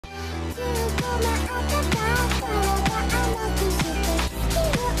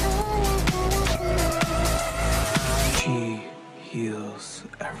She heals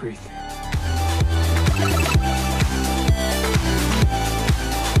everything.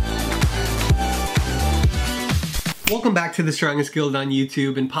 Welcome back to the Strongest Guild on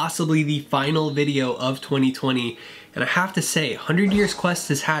YouTube and possibly the final video of 2020. And I have to say, 100 Years Quest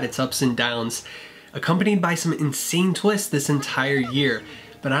has had its ups and downs, accompanied by some insane twists this entire year.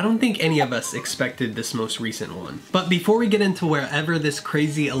 But I don't think any of us expected this most recent one. But before we get into wherever this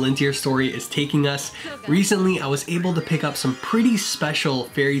crazy Alintier story is taking us, recently I was able to pick up some pretty special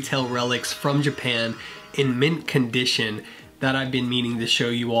fairy tale relics from Japan in mint condition that I've been meaning to show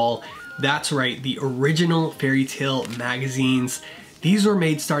you all. That's right, the original fairy tale magazines. These were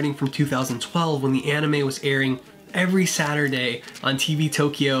made starting from 2012 when the anime was airing every Saturday on TV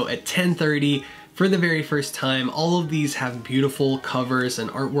Tokyo at 10:30 for the very first time. All of these have beautiful covers and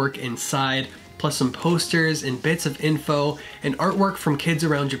artwork inside, plus some posters and bits of info and artwork from kids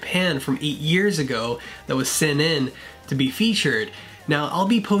around Japan from 8 years ago that was sent in to be featured. Now, I'll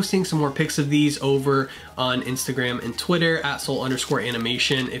be posting some more pics of these over on Instagram and Twitter at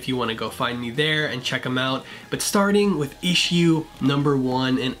soul_animation if you want to go find me there and check them out. But starting with issue number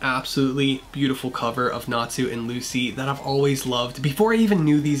 1, an absolutely beautiful cover of Natsu and Lucy that I've always loved. Before I even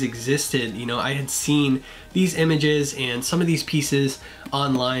knew these existed, you know, I had seen these images and some of these pieces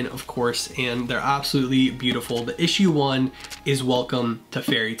online, of course, and they're absolutely beautiful. The issue 1 is Welcome to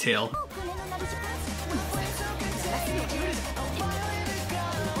Fairy Tale.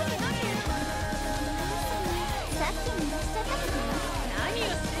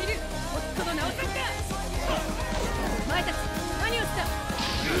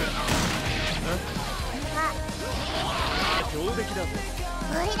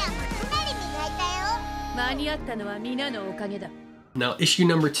 Now, issue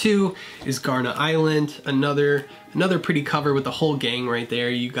number 2 is Garna Island, another pretty cover with the whole gang right there.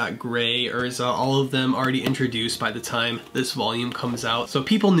 You got Gray, Erza, all of them already introduced by the time this volume comes out, so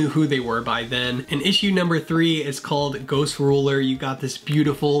people knew who they were by then. And issue number 3 is called Ghost Ruler. You got this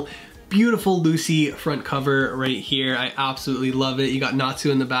beautiful Lucy front cover right here. I absolutely love it. You got Natsu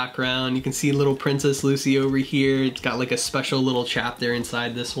in the background. You can see little Princess Lucy over here. It's got like a special little chapter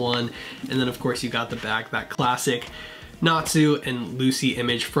inside this one. And then of course you got the back, that classic Natsu and Lucy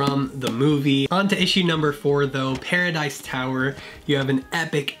image from the movie. On to issue number 4 though, Paradise Tower. You have an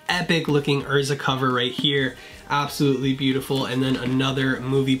epic looking Erza cover right here. Absolutely beautiful. And then another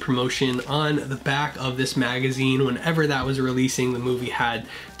movie promotion on the back of this magazine. Whenever that was releasing, the movie had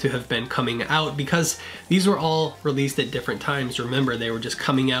to have been coming out because these were all released at different times. Remember, they were just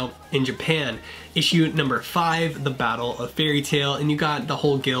coming out in Japan. Issue number 5, The Battle of Fairy Tale, and you got the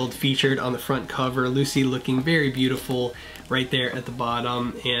whole guild featured on the front cover. Lucy looking very beautiful right there at the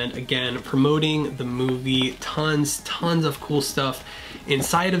bottom, and again promoting the movie. Tons of cool stuff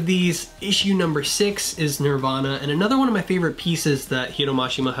inside of these. Issue number 6 is Nirvana, and another one of my favorite pieces that Hiro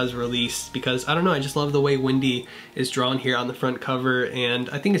Mashima has released because I don't know, I just love the way Wendy is drawn here on the front cover, and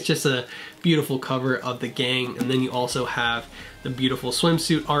I think it's just a beautiful cover of the gang. And then you also have the beautiful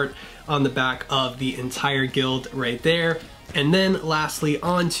swimsuit art on the back of the entire guild right there. And then lastly,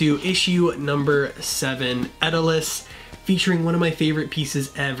 on to issue number 7, Edalus, featuring one of my favorite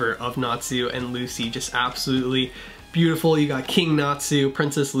pieces ever of Natsu and Lucy. Just absolutely beautiful. You got King Natsu,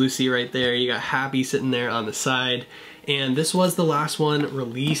 Princess Lucy right there. You got Happy sitting there on the side. And this was the last one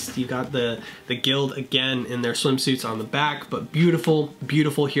released. You got the guild again in their swimsuits on the back, but beautiful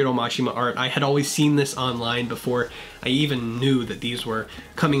Hiro Mashima art. I had always seen this online before I even knew that these were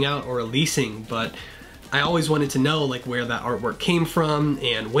coming out or releasing, but I always wanted to know like where that artwork came from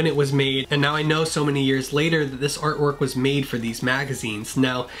and when it was made, and now I know so many years later that this artwork was made for these magazines.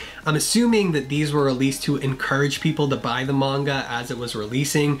 Now, I'm assuming that these were released to encourage people to buy the manga as it was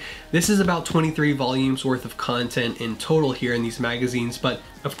releasing. This is about 23 volumes worth of content in total here in these magazines, but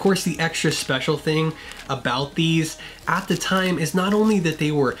of course the extra special thing about these at the time is not only that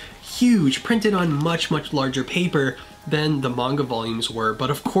they were huge, printed on much larger paper than the manga volumes were, but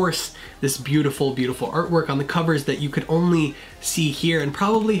of course this beautiful artwork on the covers that you could only see here and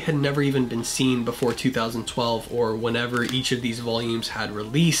probably had never even been seen before 2012 or whenever each of these volumes had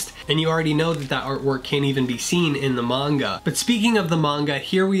released. And you already know that that artwork can't even be seen in the manga. But speaking of the manga,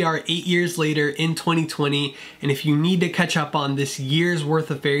 here we are 8 years later in 2020, and if you need to catch up on this year's worth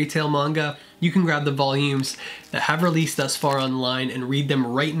of fairy tale manga, You can grab the volumes that have released thus far online and read them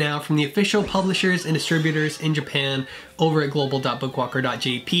right now from the official publishers and distributors in Japan over at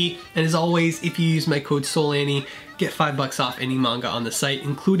global.bookwalker.jp. And as always, if you use my code SOLANI, get $5 off any manga on the site,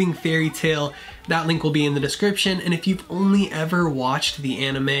 including Fairy Tail. That link will be in the description. And if you've only ever watched the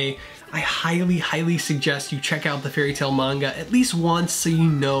anime, I highly suggest you check out the Fairy Tail manga at least once so you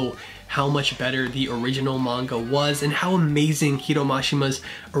know how much better the original manga was and how amazing Hiro Mashima's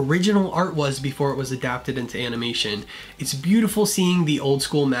original art was before it was adapted into animation. It's beautiful seeing the old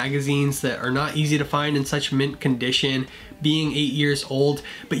school magazines that are not easy to find in such mint condition, being 8 years old,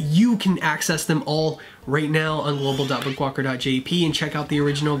 but you can access them all right now on global.bookwalker.jp and check out the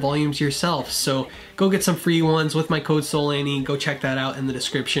original volumes yourself. So go get some free ones with my code SOLANI. Go check that out in the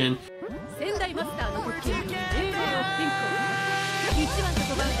description.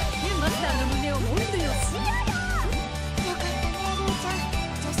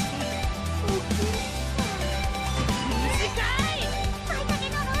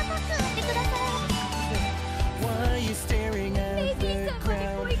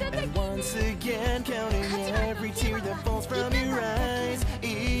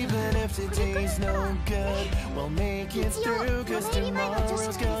 Today's no good, we'll make it through, cause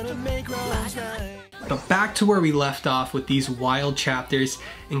tomorrow's gonna make wrongs right. But back to where we left off with these wild chapters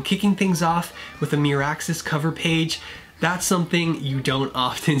and kicking things off with a Miraxis cover page. That's something you don't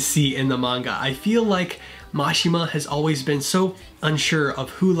often see in the manga. I feel like Mashima has always been so unsure of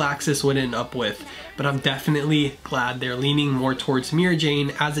who Laxus would end up with, but I'm definitely glad they're leaning more towards Mira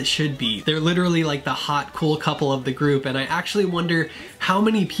Jane, as it should be. They're literally like the hot, cool couple of the group, and I actually wonder how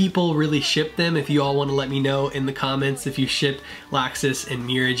many people really ship them. If you all want to let me know in the comments if you ship Laxus and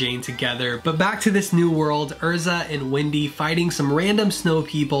Mira Jane together. But back to this new world, Erza and Wendy fighting some random snow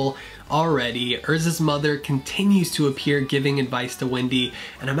people already. Erza's mother continues to appear giving advice to Wendy,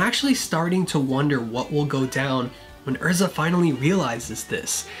 and I'm actually starting to wonder what will go down when Erza finally realizes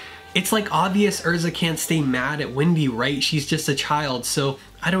this. It's like obvious Erza can't stay mad at Wendy, right? She's just a child, so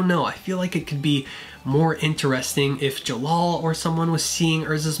I don't know. I feel like it could be more interesting if Jellal or someone was seeing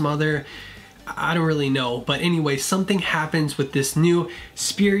Erza's mother. I don't really know, but anyway, something happens with this new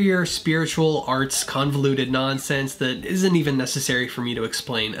superior spiritual arts convoluted nonsense that isn't even necessary for me to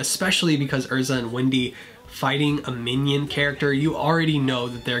explain, especially because Erza and Wendy fighting a minion character you already know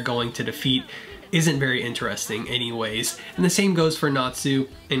that they're going to defeat isn't very interesting anyways. And the same goes for Natsu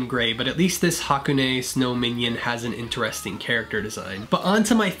and Gray, but at least this Hakune snow minion has an interesting character design. But on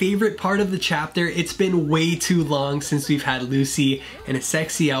to my favorite part of the chapter. It's been way too long since we've had Lucy in a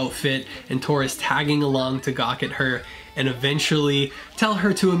sexy outfit and Taurus tagging along to gawk at her and eventually tell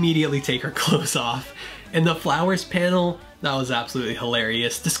her to immediately take her clothes off. And the flowers panel, that was absolutely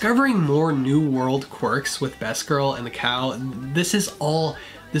hilarious. Discovering more new world quirks with Best Girl and the cow, this is all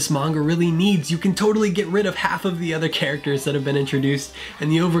this manga really needs. You can totally get rid of half of the other characters that have been introduced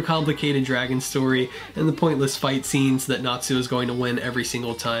and the overcomplicated dragon story and the pointless fight scenes that Natsu is going to win every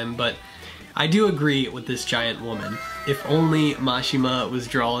single time. But I do agree with this giant woman. If only Mashima was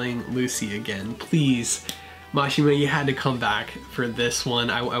drawing Lucy again. Please, Mashima, you had to come back for this one.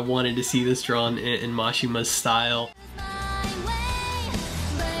 I wanted to see this drawn in Mashima's style.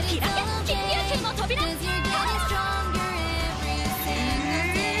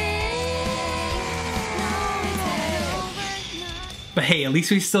 But hey, at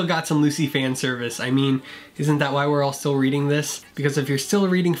least we still got some Lucy fan service. I mean, isn't that why we're all still reading this? Because if you're still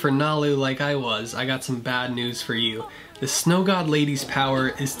reading for NaLu like I was, I got some bad news for you. The Snow God Lady's power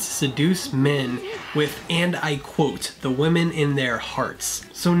is to seduce men with, and I quote, the women in their hearts.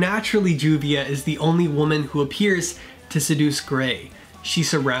 So naturally Juvia is the only woman who appears to seduce Gray. She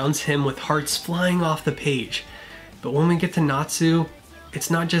surrounds him with hearts flying off the page. But when we get to Natsu,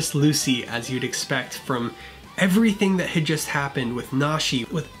 it's not just Lucy as you'd expect from everything that had just happened with Nashi,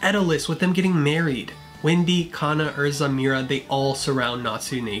 with Edalis, with them getting married. Wendy, Kana, Erza, Mira, they all surround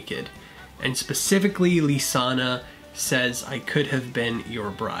Natsu naked. And specifically Lisanna says, "I could have been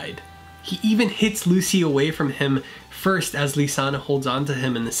your bride." He even hits Lucy away from him first as Lisanna holds on to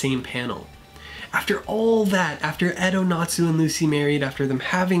him in the same panel. After all that, after Edo, Natsu, and Lucy married, after them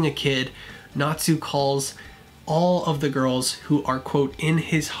having a kid, Natsu calls all of the girls who are, quote, in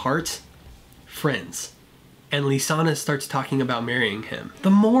his heart, friends. And Lisanna starts talking about marrying him. The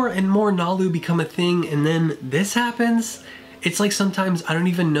more and more NaLu become a thing, and then this happens, it's like sometimes I don't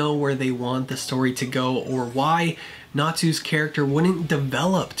even know where they want the story to go or why Natsu's character wouldn't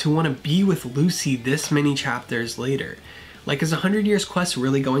develop to want to be with Lucy this many chapters later. Like, is 100 Years Quest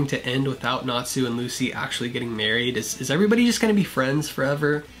really going to end without Natsu and Lucy actually getting married? Is everybody just going to be friends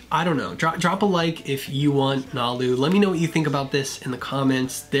forever? I don't know. Drop a like if you want NaLu. Let me know what you think about this in the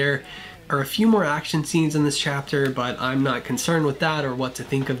comments. There are a few more action scenes in this chapter, but I'm not concerned with that or what to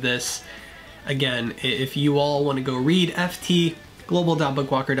think of this. Again, if you all want to go read FT,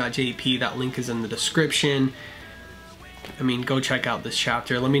 global.bookwalker.jp, that link is in the description. I mean, go check out this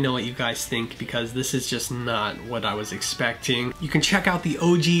chapter. Let me know what you guys think, because this is just not what I was expecting. You can check out the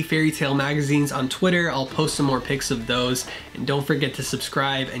OG fairy tale magazines on Twitter. I'll post some more pics of those. And don't forget to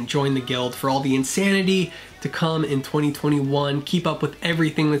subscribe and join the guild for all the insanity to come in 2021. Keep up with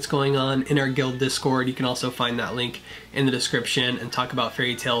everything that's going on in our guild Discord. You can also find that link in the description and talk about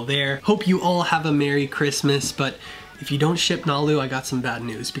fairy tale there. Hope you all have a Merry Christmas, but if you don't ship NaLu, I got some bad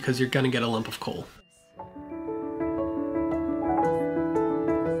news, because you're gonna get a lump of coal.